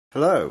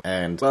Hello,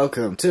 and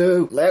welcome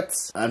to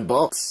Let's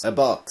Unbox a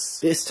Box.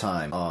 This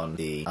time on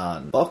the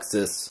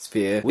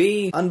Unboxosphere,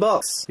 we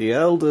unbox the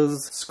Elder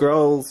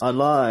Scrolls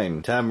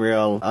Online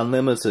Tamriel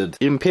Unlimited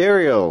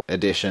Imperial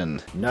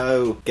Edition.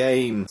 No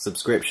game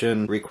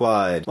subscription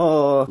required.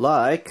 Or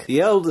like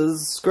the Elder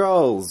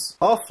Scrolls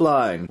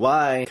Offline.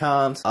 Why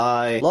can't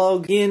I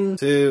log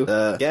into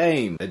the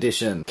game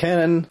edition?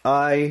 Can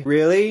I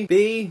really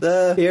be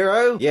the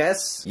hero?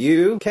 Yes,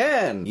 you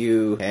can.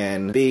 You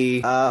can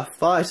be a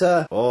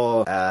fighter or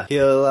a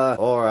healer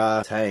or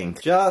a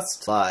tank,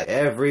 just like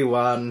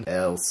everyone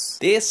else.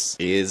 This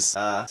is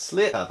a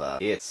slip cover.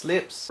 It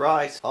slips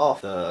right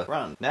off the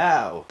front.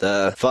 Now,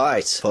 the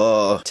fight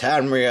for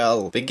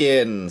Tamriel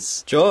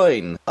begins.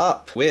 Join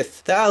up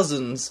with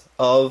thousands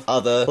of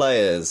other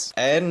players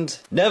and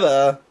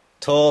never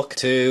talk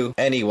to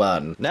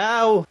anyone.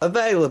 Now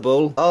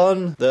available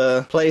on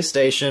the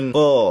PlayStation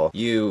 4.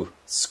 You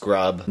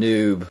scrub,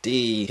 noob,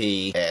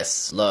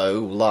 DPS, low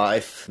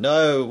life.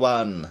 No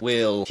one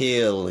will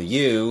heal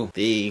you.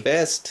 The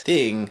best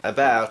thing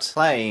about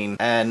playing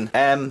an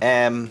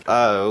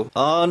MMO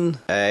on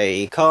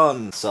a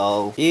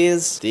console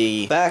is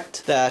the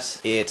fact that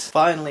it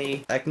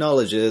finally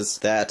acknowledges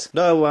that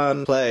no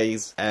one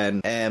plays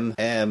an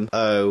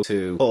MMO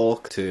to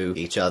talk to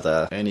each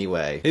other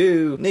anyway.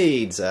 Who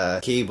needs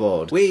a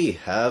keyboard? We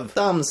have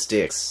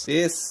thumbsticks.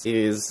 This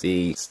is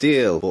the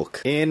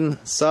steelbook.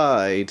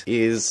 Inside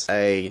is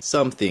a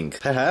something.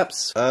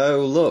 Perhaps.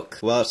 Oh, look,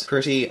 what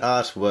pretty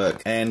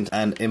artwork and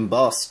an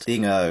embossed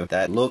dingo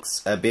that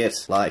looks a bit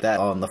like that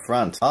on the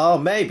front. Oh,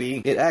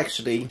 maybe it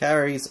actually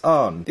carries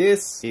on.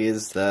 This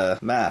is the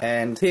map,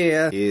 and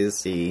here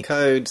is the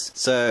codes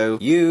so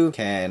you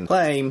can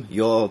claim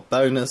your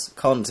bonus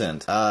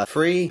content. A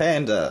free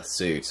panda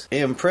suit.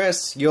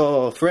 Impress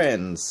your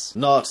friends.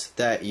 Not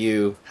that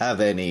you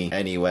have any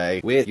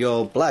anyway. With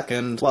your black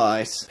and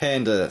white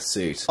panda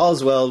suit.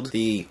 Oswald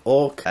the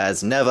orc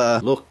has never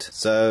looked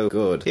so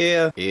good.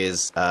 Here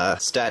is a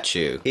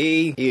statue.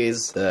 He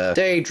is the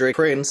Daedric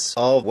Prince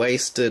of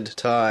Wasted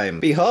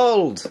Time.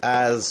 Behold,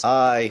 as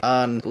I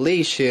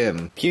unleash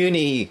him.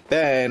 Puny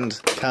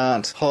band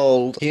can't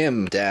hold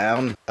him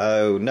down.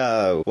 Oh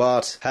no,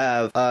 what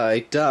have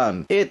I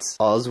done? It's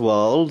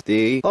Oswald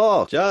the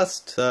orc,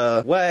 just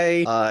the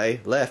way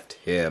I left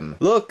him.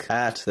 Look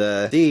at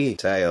the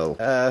detail.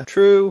 A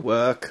true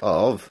work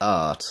of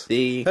art.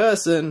 The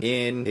person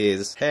in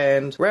his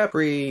hand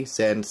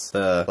represents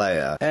the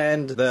player,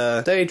 and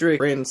the Daedric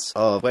Prince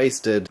of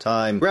Wasted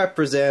Time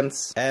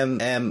represents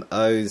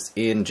MMOs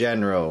in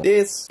general.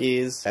 This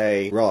is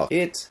a rock.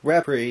 It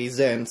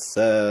represents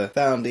the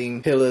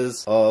founding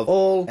pillars of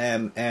all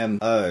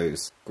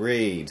MMOs.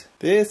 Greed.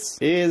 This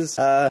is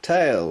a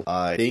tail,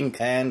 I think,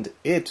 and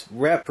it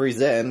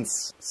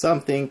represents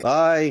something.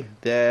 By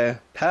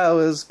their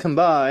powers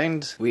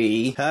combined,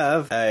 we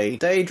have a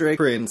Daedric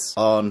Prince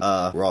on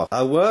a rock.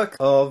 A work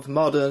of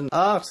modern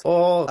art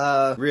or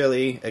a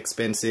really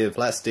expensive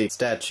plastic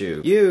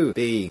statue. You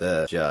be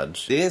the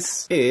judge.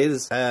 This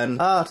is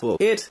an art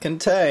book. It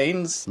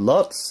contains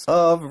lots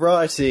of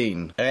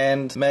writing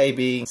and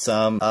maybe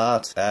some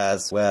art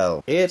as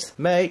well. It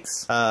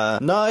makes a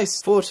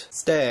nice foot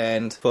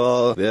stand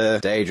for the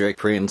Daedric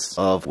Prince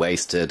of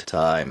Wasted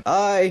Time.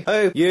 I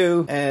hope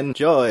you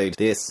enjoyed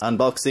this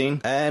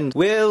unboxing and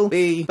will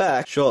be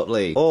back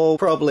shortly. Or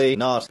probably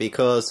not,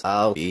 because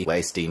I'll be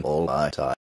wasting all my time.